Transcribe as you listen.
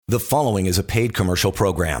The following is a paid commercial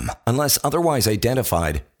program. Unless otherwise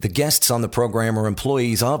identified, the guests on the program are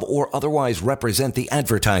employees of or otherwise represent the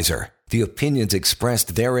advertiser. The opinions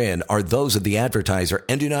expressed therein are those of the advertiser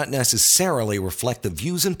and do not necessarily reflect the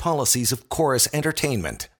views and policies of Chorus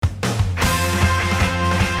Entertainment.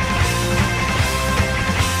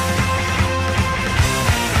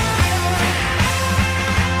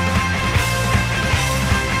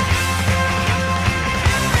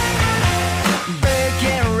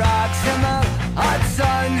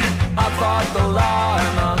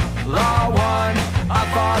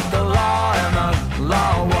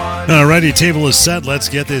 Alrighty, table is set. Let's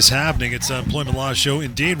get this happening. It's an Employment Law Show.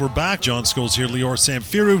 Indeed, we're back. John Scholes here, Lior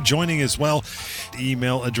Samfiru joining as well.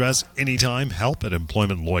 Email address anytime,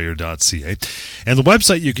 help@employmentlawyer.ca. And the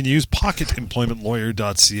website you can use,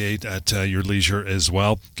 pocketemploymentlawyer.ca at your leisure as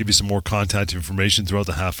well. Give you some more contact information throughout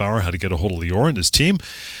the half hour, how to get a hold of Lior and his team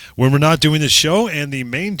when we're not doing the show. And the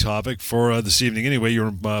main topic for this evening anyway, your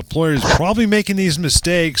employer is probably making these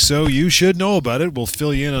mistakes, so you should know about it. We'll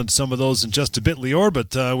fill you in on some of those in just a bit, Lior,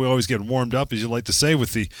 but we always get warmed up, as you like to say,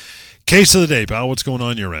 with the case of the day. Pal, what's going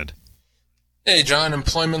on your end? Hey, John,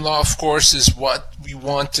 employment law, of course, is what we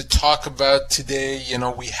want to talk about today. You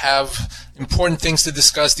know, we have important things to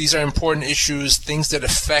discuss. These are important issues, things that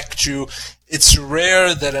affect you. It's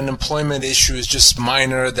rare that an employment issue is just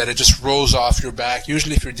minor, that it just rolls off your back.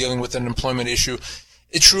 Usually if you're dealing with an employment issue,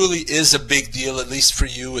 it truly is a big deal, at least for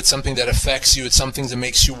you. It's something that affects you. It's something that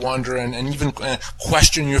makes you wonder and even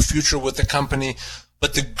question your future with the company.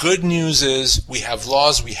 But the good news is we have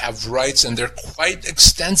laws, we have rights, and they're quite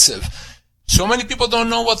extensive. So many people don't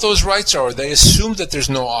know what those rights are. They assume that there's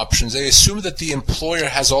no options. They assume that the employer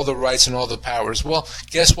has all the rights and all the powers. Well,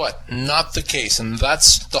 guess what? Not the case. And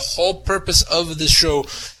that's the whole purpose of the show,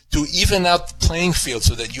 to even out the playing field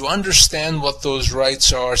so that you understand what those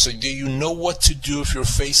rights are, so that you know what to do if you're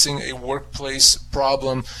facing a workplace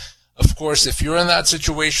problem. Of course, if you're in that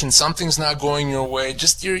situation, something's not going your way,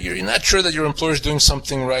 just you're not sure that your employer is doing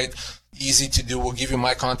something right, easy to do. We'll give you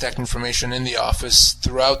my contact information in the office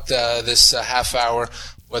throughout this half hour,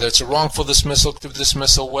 whether it's a wrongful dismissal,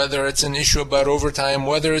 whether it's an issue about overtime,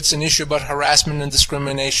 whether it's an issue about harassment and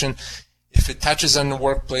discrimination. If it touches on the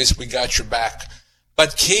workplace, we got your back.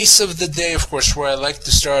 But case of the day, of course, where I like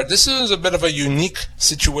to start, this is a bit of a unique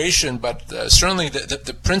situation, but certainly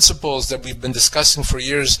the principles that we've been discussing for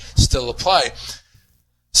years still apply.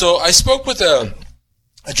 So I spoke with a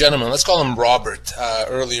gentleman, let's call him Robert,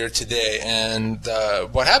 earlier today, and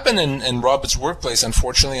what happened in Robert's workplace,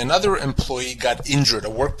 unfortunately, another employee got injured, a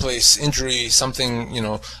workplace injury, something,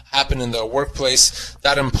 happened in the workplace.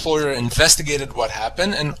 That employer investigated what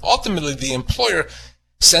happened, and ultimately the employer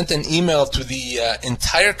sent an email to the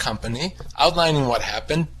entire company outlining what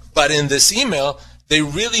happened, but in this email, they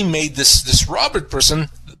really made this Robert person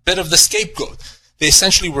a bit of the scapegoat. They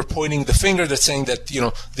essentially were pointing the finger, that's saying that,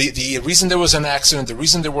 the reason there was an accident, the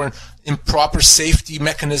reason there weren't improper safety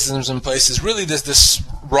mechanisms in place is really this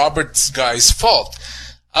Robert's guy's fault.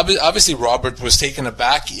 Obviously, Robert was taken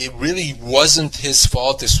aback. It really wasn't his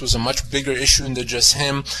fault. This was a much bigger issue than just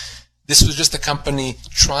him. This was just the company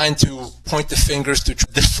trying to point the fingers to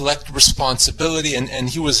deflect responsibility, and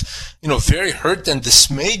he was, very hurt and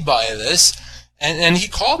dismayed by this. And he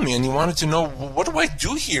called me and he wanted to know, what do I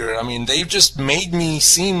do here? I mean, they've just made me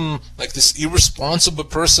seem like this irresponsible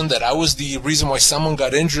person, that I was the reason why someone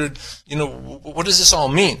got injured. What does this all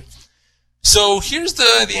mean? So here's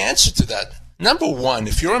the answer to that. Number one,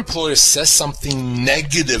 if your employer says something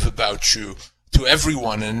negative about you to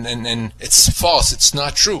everyone and it's false, it's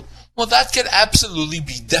not true, well, that could absolutely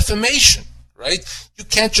be defamation, right? You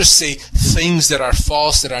can't just say things that are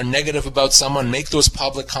false, that are negative about someone, make those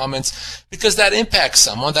public comments, because that impacts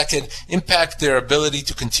someone, that could impact their ability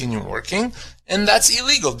to continue working, and that's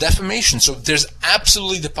illegal, defamation. So there's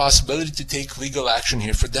absolutely the possibility to take legal action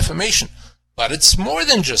here for defamation. But it's more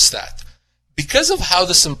than just that. Because of how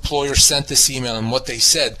this employer sent this email and what they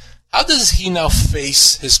said, how does he now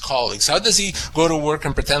face his colleagues? How does he go to work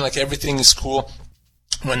and pretend like everything is cool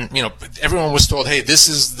when, everyone was told, hey, this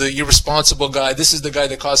is the irresponsible guy, this is the guy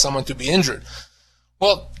that caused someone to be injured?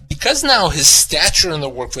 Well, because now his stature in the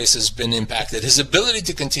workplace has been impacted, his ability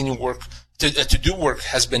to continue work, to do work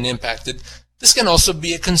has been impacted, this can also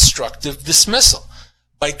be a constructive dismissal.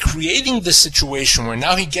 By creating this situation where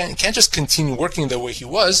now he can't just continue working the way he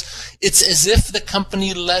was, it's as if the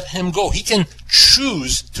company let him go. He can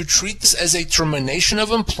choose to treat this as a termination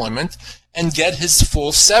of employment and get his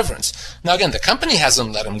full severance. Now again, the company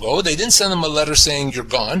hasn't let him go. They didn't send him a letter saying you're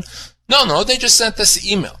gone. No, they just sent this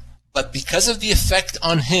email. But because of the effect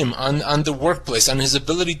on him, on the workplace, on his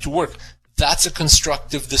ability to work, that's a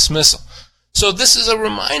constructive dismissal. So this is a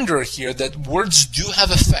reminder here that words do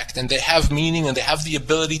have effect, and they have meaning, and they have the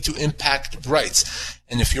ability to impact rights.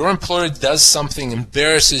 And if your employer does something,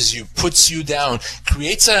 embarrasses you, puts you down,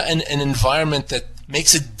 creates an environment that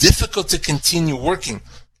makes it difficult to continue working, it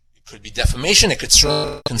could be defamation, it could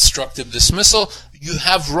be constructive dismissal, you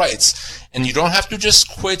have rights. And you don't have to just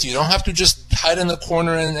quit, you don't have to just hide in the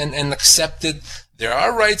corner and accept it. There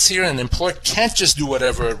are rights here, and an employer can't just do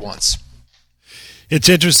whatever it wants. It's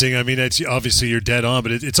interesting. I mean, it's obviously you're dead on,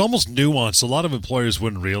 but it's almost nuanced. A lot of employers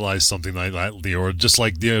wouldn't realize something like that, or just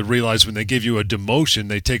like they realize when they give you a demotion,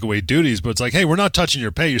 they take away duties, but it's like, hey, we're not touching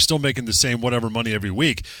your pay. You're still making the same whatever money every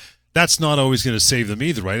week. That's not always going to save them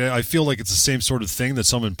either, right? I feel like it's the same sort of thing that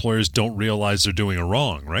some employers don't realize they're doing it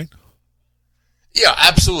wrong, right? Yeah,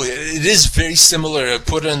 absolutely. It is very similar.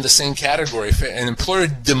 Put it in the same category. If an employer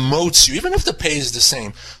demotes you, even if the pay is the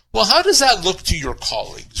same, well, how does that look to your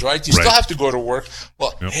colleagues, right? You still have to go to work.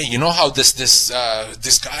 Well, hey, you know how this guy,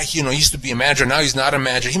 used to be a manager, now he's not a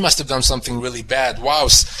manager. He must have done something really bad. Wow,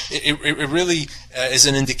 it really is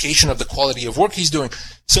an indication of the quality of work he's doing.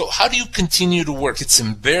 So how do you continue to work? It's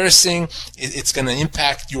embarrassing. It's going to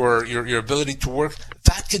impact your ability to work.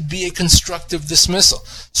 That could be a constructive dismissal.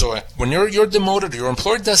 So when you're demoted, your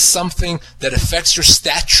employer does something that affects your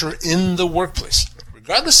stature in the workplace,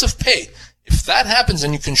 regardless of pay. If that happens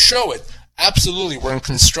and you can show it, absolutely, we're in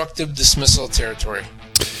constructive dismissal territory.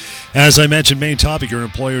 As I mentioned, main topic, your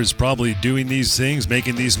employer is probably doing these things,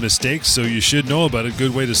 making these mistakes, so you should know about it.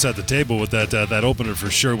 Good way to set the table with that opener for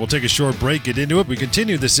sure. We'll take a short break, get into it. We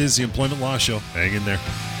continue. This is the Employment Law Show. Hang in there.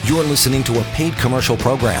 You're listening to a paid commercial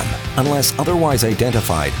program. Unless otherwise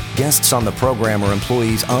identified, guests on the program are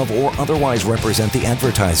employees of or otherwise represent the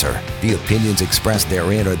advertiser. The opinions expressed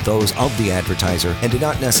therein are those of the advertiser and do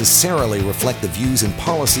not necessarily reflect the views and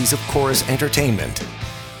policies of Chorus Entertainment.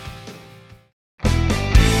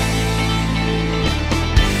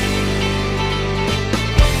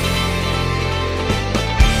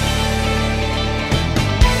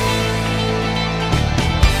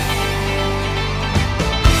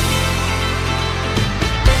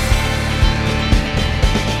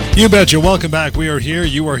 You betcha. Welcome back. We are here.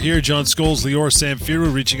 You are here. John Scholes, Lior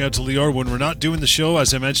Samfiru, reaching out to Lior when we're not doing the show.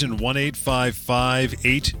 As I mentioned,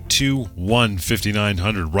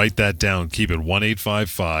 1-855-821-5900. Write that down. Keep it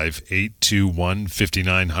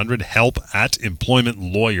 1-855-821-5900.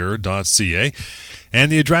 help@employmentlawyer.ca. And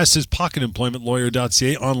the address is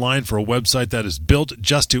pocketemploymentlawyer.ca, online for a website that is built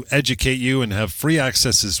just to educate you and have free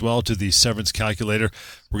access as well to the severance calculator.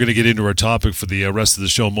 We're going to get into our topic for the rest of the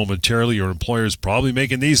show momentarily. Your employer is probably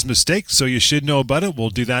making these mistakes, so you should know about it.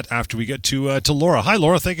 We'll do that after we get to Laura. Hi,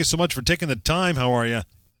 Laura. Thank you so much for taking the time. How are you?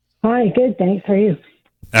 Hi, good. Thanks. How are you?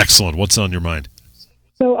 Excellent. What's on your mind?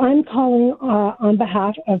 So I'm calling on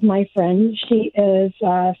behalf of my friend. She is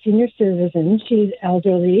a senior citizen. She's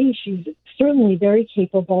elderly. She's certainly very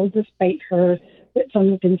capable, despite her, what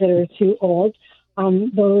some consider too old.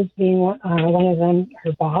 Those being one of them,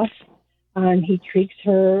 her boss. He treats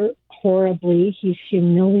her horribly. He's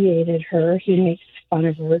humiliated her. He makes fun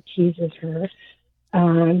of her, teases her.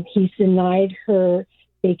 He's denied her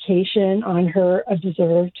vacation on her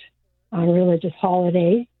observed religious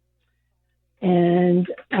holiday. And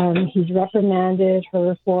he's reprimanded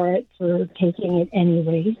her for it, for taking it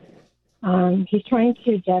anyway. He's trying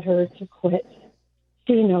to get her to quit.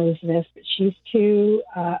 She knows this, but she's too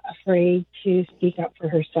afraid to speak up for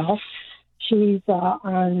herself. She's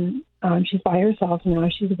she's by herself now.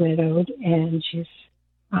 She's widowed, and she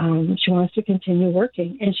wants to continue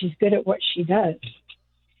working, and she's good at what she does.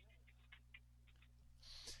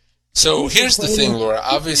 So here's the thing, Laura.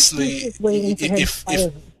 Obviously,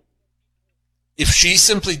 if she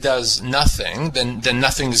simply does nothing, then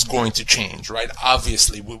nothing is going to change, right?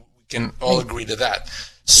 Obviously, we can all agree to that.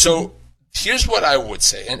 So here's what I would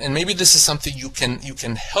say, and maybe this is something you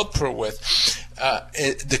can help her with.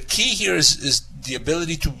 The key here is the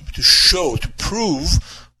ability to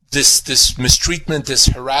prove this mistreatment, this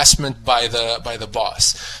harassment by the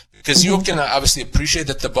boss. Because you can obviously appreciate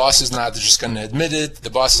that the boss is not just going to admit it.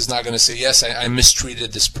 The boss is not going to say, yes, I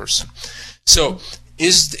mistreated this person. So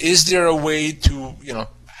is there a way to,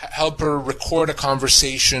 help her record a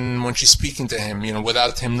conversation when she's speaking to him,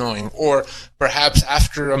 without him knowing? Or perhaps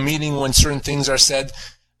after a meeting when certain things are said,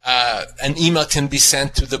 an email can be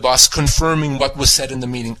sent to the boss confirming what was said in the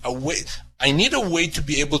meeting. I need a way to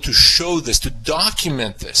be able to show this, to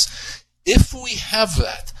document this. If we have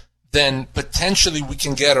that, then potentially we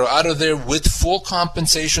can get her out of there with full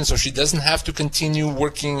compensation so she doesn't have to continue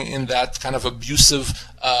working in that kind of abusive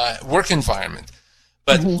work environment.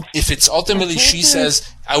 But if it's ultimately she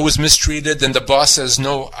says, I was mistreated, and the boss says,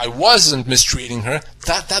 no, I wasn't mistreating her,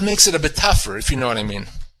 that makes it a bit tougher, if you know what I mean.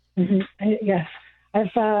 Yes. I've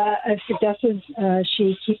suggested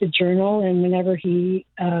she keep a journal, and whenever he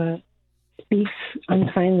speaks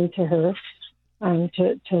unkindly to her,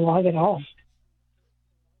 to log it all.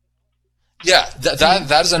 Yeah,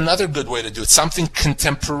 that is another good way to do it. Something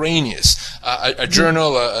contemporaneous, a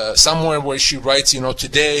journal, somewhere where she writes,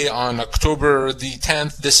 today on October the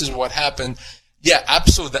 10th, this is what happened. Yeah,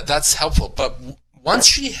 absolutely, that's helpful. But once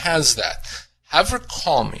she has that, have her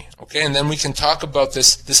call me, okay? And then we can talk about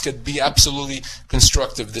this. This could be absolutely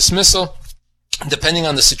constructive dismissal. Depending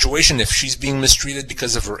on the situation, if she's being mistreated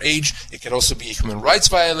because of her age, it could also be a human rights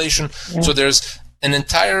violation. Yeah. So there's an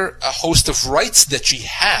entire host of rights that she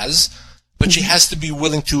has, but she has to be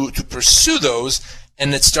willing to pursue those,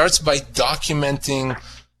 and it starts by documenting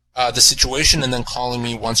the situation and then calling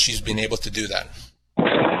me once she's been able to do that.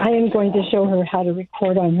 I am going to show her how to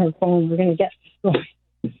record on her phone. We're going to get this going.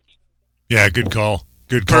 Yeah, good call.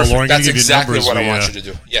 Good call, Perfect. Lauren. That's exactly what I want you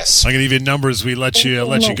to do. Yes. I'm going to give you numbers. We let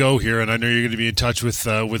you go here, and I know you're going to be in touch with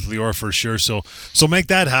Lior for sure. So make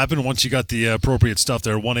that happen once you got the appropriate stuff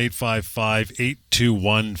there.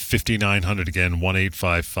 1-855-821-5900. Again,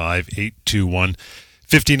 1-855-821-5900.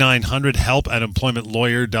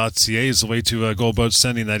 help@employmentlawyer.ca is the way to go about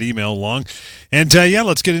sending that email along. And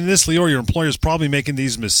let's get into this. Lior, your employer's probably making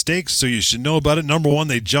these mistakes, so you should know about it. Number one,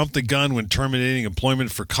 they jumped the gun when terminating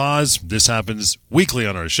employment for cause. This happens weekly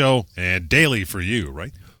on our show and daily for you,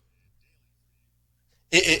 right?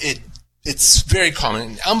 It's very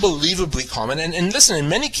common, unbelievably common. And listen, in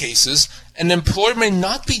many cases, an employer may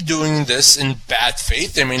not be doing this in bad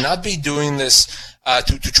faith. They may not be doing this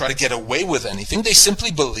to try to get away with anything. They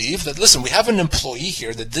simply believe that, listen, we have an employee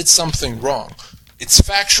here that did something wrong. It's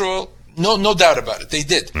factual, no doubt about it. They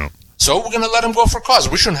did. No. So we're going to let them go for cause.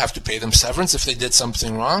 We shouldn't have to pay them severance if they did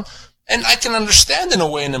something wrong. And I can understand, in a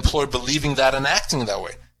way, an employer believing that and acting that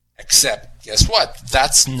way. Except, guess what?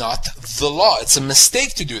 That's not the law. It's a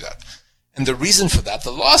mistake to do that. And the reason for that,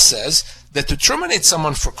 the law says that to terminate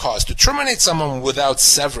someone for cause, to terminate someone without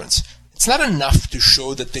severance, it's not enough to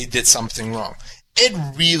show that they did something wrong. It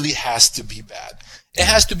really has to be bad. It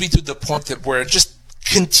has to be to the point that where just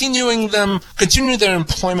continuing their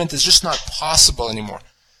employment is just not possible anymore.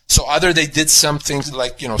 So either they did something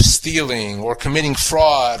like, stealing or committing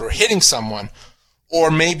fraud or hitting someone,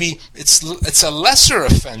 or maybe it's a lesser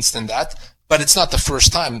offense than that, but it's not the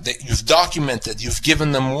first time that you've documented, you've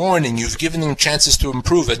given them warning, you've given them chances to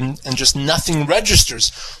improve it, and just nothing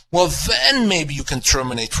registers. Well, then maybe you can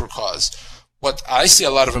terminate for cause. What I see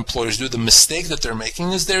a lot of employers do, the mistake that they're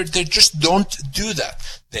making, is they just don't do that.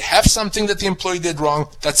 They have something that the employee did wrong,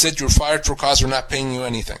 that's it, you're fired for cause, we're not paying you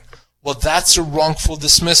anything. Well, that's a wrongful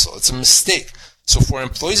dismissal. It's a mistake. So for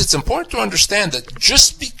employees, it's important to understand that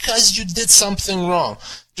just because you did something wrong,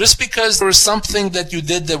 just because there was something that you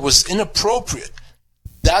did that was inappropriate,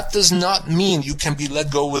 that does not mean you can be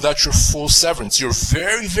let go without your full severance. You're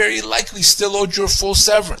very, very likely still owed your full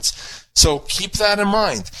severance. So keep that in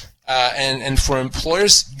mind. And for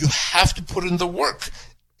employers, you have to put in the work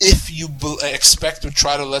if you expect to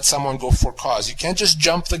try to let someone go for cause. You can't just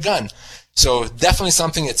jump the gun. So definitely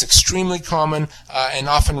something that's extremely common and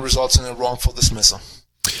often results in a wrongful dismissal.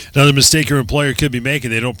 Another mistake your employer could be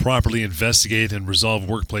making, they don't properly investigate and resolve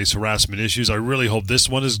workplace harassment issues. I really hope this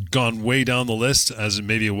one has gone way down the list, as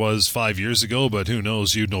maybe it was 5 years ago, but who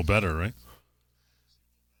knows? You'd know better, right?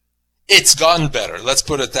 It's gotten better. Let's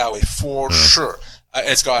put it that way, for sure.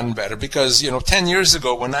 It's gotten better because, 10 years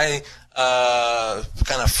ago when I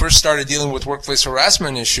kind of first started dealing with workplace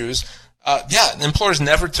harassment issues, employers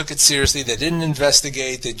never took it seriously. They didn't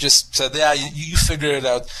investigate. They just said, you figure it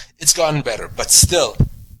out. It's gotten better. But still,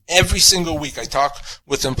 every single week I talk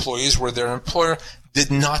with employees where their employer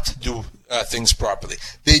did not do things properly.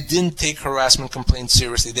 They didn't take harassment complaints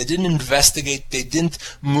seriously. They didn't investigate. They didn't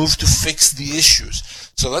move to fix the issues.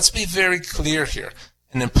 So let's be very clear here.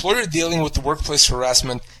 An employer dealing with the workplace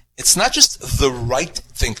harassment, it's not just the right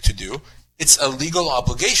thing to do. It's a legal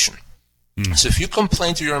obligation. So if you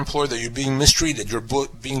complain to your employer that you're being mistreated, you're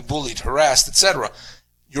being bullied, harassed, etc.,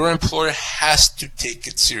 your employer has to take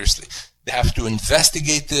it seriously. They have to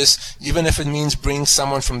investigate this, even if it means bringing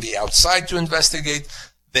someone from the outside to investigate.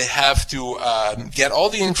 They have to get all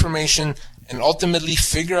the information and ultimately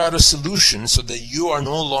figure out a solution so that you are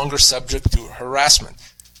no longer subject to harassment.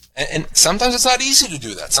 And sometimes it's not easy to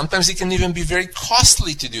do that. Sometimes it can even be very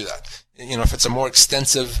costly to do that, if it's a more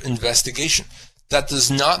extensive investigation. That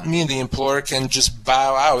does not mean the employer can just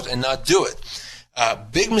bow out and not do it. A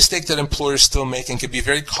big mistake that employers still make and can be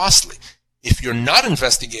very costly If you're not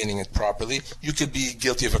investigating it properly, you could be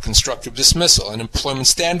guilty of a constructive dismissal, an employment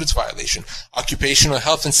standards violation, occupational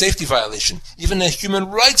health and safety violation, even a human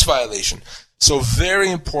rights violation. So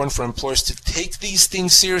very important for employers to take these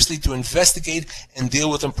things seriously, to investigate and deal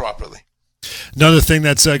with them properly. Another thing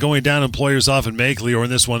that's going down employers often make, Lior,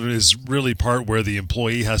 and this one is really part where the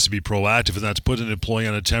employee has to be proactive, and that's put an employee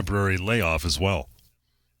on a temporary layoff as well.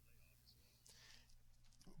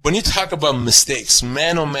 When you talk about mistakes,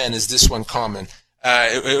 man, oh man, is this one common.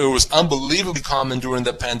 It was unbelievably common during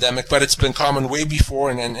the pandemic, but it's been common way before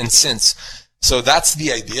and since. So that's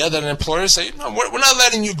the idea, that employers say, no, we're not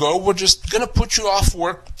letting you go. We're just going to put you off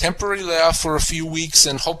work, temporary layoff for a few weeks,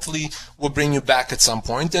 and hopefully we'll bring you back at some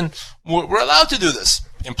point. And we're allowed to do this,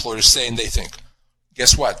 employers say and they think.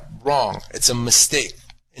 Guess what? Wrong. It's a mistake.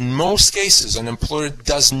 In most cases, an employer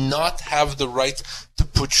does not have the right to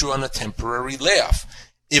put you on a temporary layoff.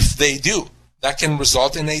 If they do, that can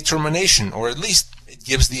result in a termination, or at least it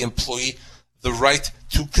gives the employee the right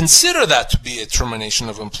to consider that to be a termination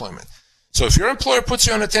of employment. So if your employer puts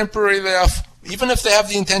you on a temporary layoff, even if they have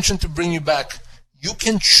the intention to bring you back, you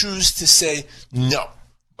can choose to say, no,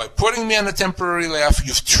 by putting me on a temporary layoff,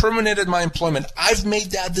 you've terminated my employment. I've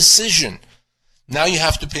made that decision. Now you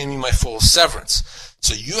have to pay me my full severance.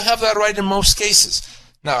 So you have that right in most cases.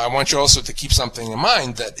 Now, I want you also to keep something in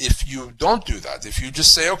mind, that if you don't do that, if you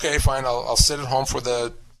just say, okay, fine, I'll sit at home for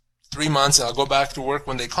the 3 months and I'll go back to work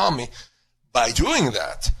when they call me, by doing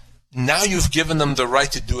that, now you've given them the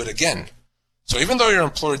right to do it again. So even though your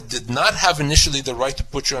employer did not have initially the right to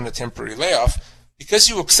put you on a temporary layoff, because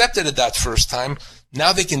you accepted it that first time,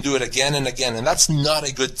 now they can do it again and again, and that's not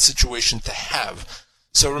a good situation to have.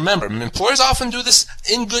 So remember, employers often do this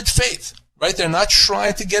in good faith, right? They're not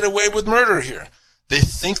trying to get away with murder here. They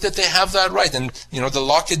think that they have that right, and the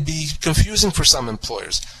law could be confusing for some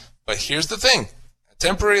employers. But here's the thing: a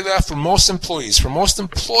temporary layoff for most employees, for most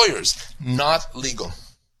employers, not legal.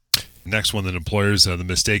 Next one, that employers, the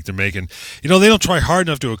mistake they're making, they don't try hard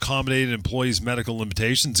enough to accommodate an employee's medical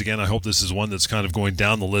limitations. Again, I hope this is one that's kind of going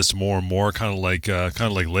down the list more and more, kind of like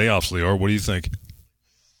layoffs, Lior. What do you think?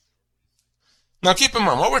 Now, keep in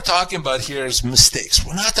mind, what we're talking about here is mistakes.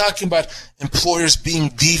 We're not talking about employers being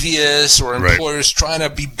devious or employers trying to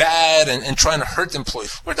be bad and trying to hurt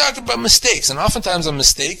employees. We're talking about mistakes, and oftentimes a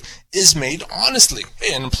mistake is made honestly.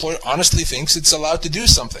 Hey, an employer honestly thinks it's allowed to do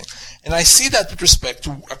something. And I see that with respect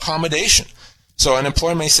to accommodation. So an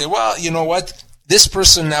employer may say, well, you know what? This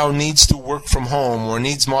person now needs to work from home or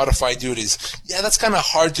needs modified duties. Yeah, that's kind of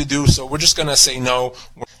hard to do, so we're just going to say no.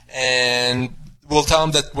 And we'll tell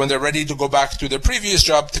them that when they're ready to go back to their previous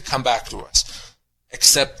job, to come back to us.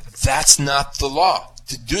 Except that's not the law.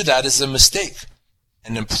 To do that is a mistake.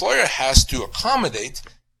 An employer has to accommodate,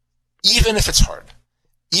 even if it's hard,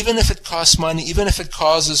 even if it costs money, even if it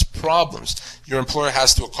causes problems. Your employer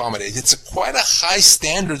has to accommodate. It's quite a high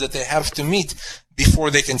standard that they have to meet before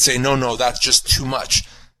they can say, no, that's just too much.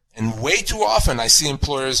 And way too often I see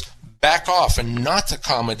employers back off and not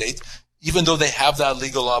accommodate, even though they have that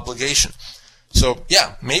legal obligation. So,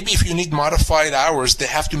 yeah, maybe if you need modified hours, they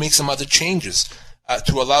have to make some other changes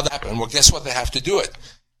to allow that to happen. Well, guess what? They have to do it.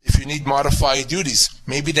 If you need modified duties,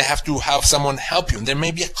 maybe they have to have someone help you, and there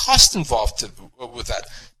may be a cost involved with that.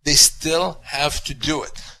 They still have to do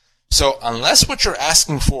it. So unless what you're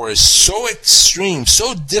asking for is so extreme,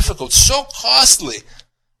 so difficult, so costly,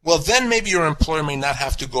 well, then maybe your employer may not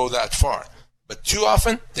have to go that far. But too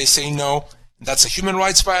often, they say no. That's a human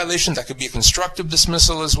rights violation. That could be a constructive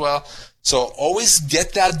dismissal as well. So always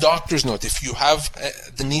get that doctor's note if you have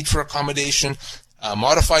the need for accommodation,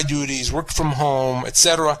 modify duties, work from home,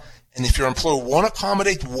 etc. And if your employer won't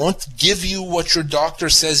accommodate, won't give you what your doctor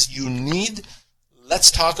says you need,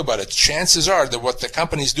 let's talk about it. Chances are that what the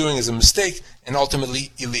company is doing is a mistake and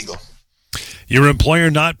ultimately illegal. Your employer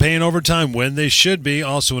not paying overtime when they should be,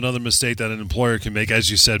 also another mistake that an employer can make. As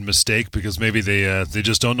you said, mistake, because maybe they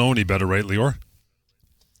just don't know any better, right, Lior?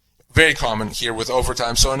 Very common here with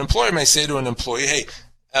overtime. So an employer may say to an employee, hey,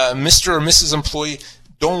 Mr. or Mrs. Employee,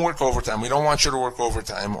 don't work overtime. We don't want you to work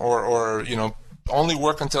overtime, or only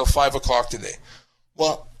work until 5 o'clock today.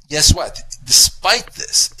 Well, guess what? Despite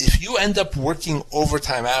this, if you end up working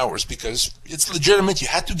overtime hours because it's legitimate, you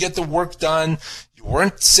had to get the work done, you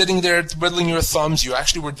weren't sitting there twiddling your thumbs, you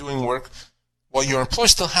actually were doing work, well, your employer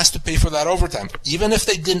still has to pay for that overtime, even if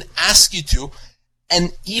they didn't ask you to,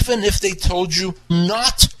 and even if they told you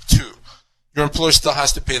not to, your employer still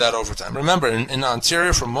has to pay that overtime. Remember, in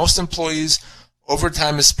Ontario, for most employees,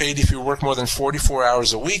 overtime is paid if you work more than 44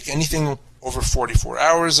 hours a week. Anything over 44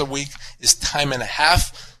 hours a week is time and a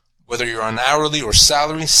half. Whether you're on hourly or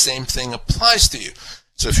salary, same thing applies to you.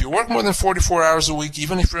 So if you work more than 44 hours a week,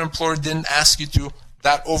 even if your employer didn't ask you to,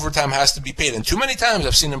 that overtime has to be paid. And too many times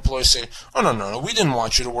I've seen employers say, oh, no, we didn't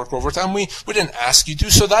want you to work overtime. We didn't ask you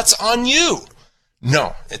to, so that's on you.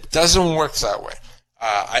 No, it doesn't work that way.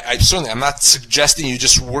 I'm not suggesting you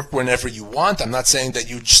just work whenever you want. I'm not saying that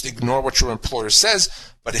you just ignore what your employer says.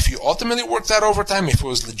 But if you ultimately work that overtime, if it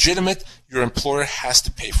was legitimate, your employer has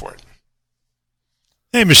to pay for it.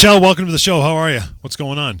 Hey, Michelle, welcome to the show. How are you? What's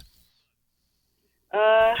going on?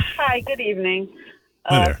 Hi, good evening.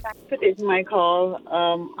 Hi there. Thanks for taking my call.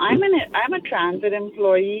 I'm a transit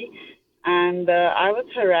employee, and I was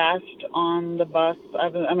harassed on the bus.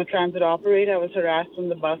 I'm a transit operator. I was harassed on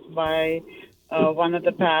the bus by one of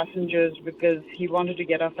the passengers because he wanted to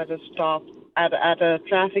get off at a stop, at a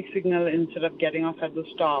traffic signal instead of getting off at the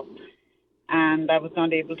stop. And I was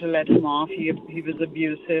not able to let him off. He was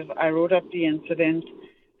abusive. I wrote up the incident.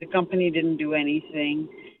 The company didn't do anything.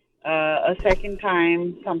 A second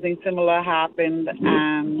time, something similar happened,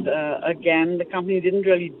 and again, the company didn't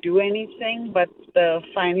really do anything, but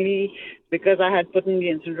finally, because I had put in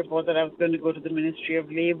the incident report that I was going to go to the Ministry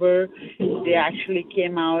of Labor, they actually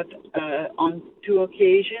came out on 2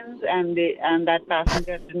 occasions, and that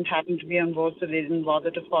passenger didn't happen to be on board, so they didn't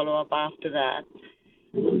bother to follow up after that.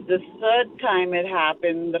 The third time it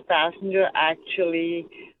happened, the passenger actually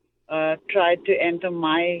tried to enter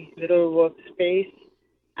my little workspace,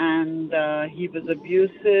 and he was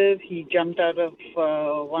abusive. He jumped out of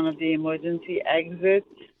one of the emergency exits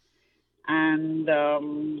and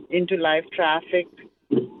into live traffic.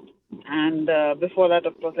 And before that,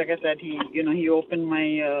 of course, like I said, he opened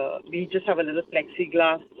my. We just have a little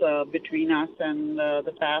plexiglass between us and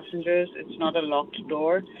the passengers. It's not a locked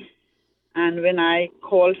door. And when I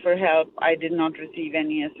called for help, I did not receive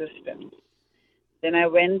any assistance. Then I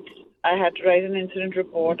had to write an incident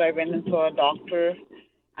report. I went and saw a doctor,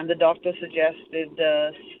 and the doctor suggested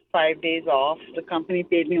 5 days off. The company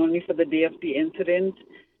paid me only for the day of the incident,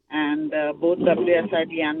 and both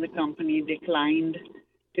WSIB and the company declined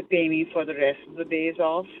to pay me for the rest of the days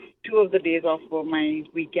off. 2 of the days off were my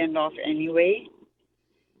weekend off anyway.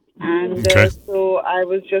 And so I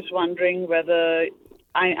was just wondering whether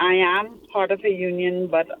I am part of a union,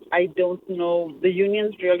 but I don't know. The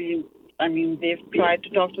unions really, they've tried to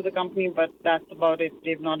talk to the company, but that's about it.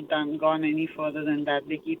 They've not gone any further than that.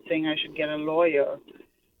 They keep saying I should get a lawyer.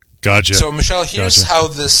 Gotcha. So, Michelle, here's how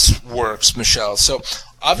this works, Michelle. So,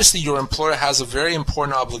 obviously, your employer has a very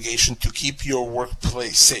important obligation to keep your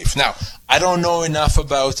workplace safe. Now, I don't know enough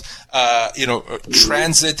about,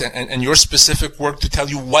 transit and your specific work to tell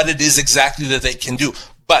you what it is exactly that they can do.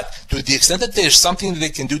 But to the extent that there's something that they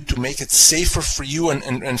can do to make it safer for you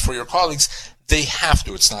and for your colleagues, they have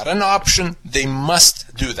to. It's not an option. They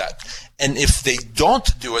must do that. And if they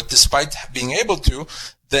don't do it, despite being able to,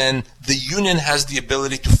 then the union has the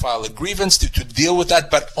ability to file a grievance to deal with that,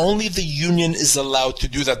 but only the union is allowed to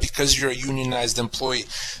do that because you're a unionized employee.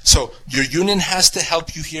 So your union has to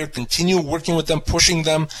help you here, continue working with them, pushing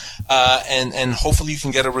them, and hopefully you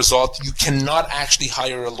can get a result. You cannot actually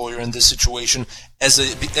hire a lawyer in this situation as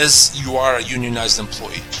you are a unionized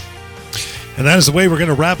employee. And that is the way we're going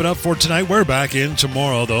to wrap it up for tonight. We're back in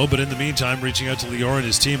tomorrow, though. But in the meantime, reaching out to Lior and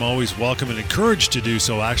his team, always welcome and encouraged to do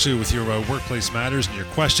so, actually, with your workplace matters and your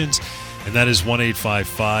questions. And that is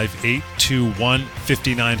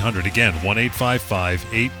 1-855-821-5900. Again,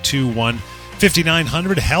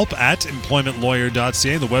 1-855-821-5900.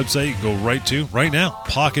 help@employmentlawyer.ca. The website you can go right to right now,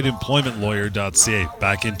 pocketemploymentlawyer.ca.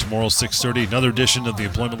 Back in tomorrow, 6:30. Another edition of the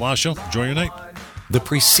Employment Law Show. Enjoy your night. The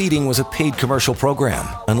preceding was a paid commercial program.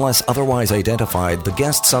 Unless otherwise identified, the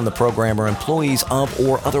guests on the program are employees of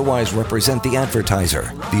or otherwise represent the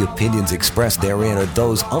advertiser. The opinions expressed therein are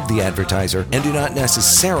those of the advertiser and do not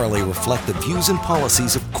necessarily reflect the views and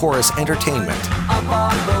policies of Chorus Entertainment.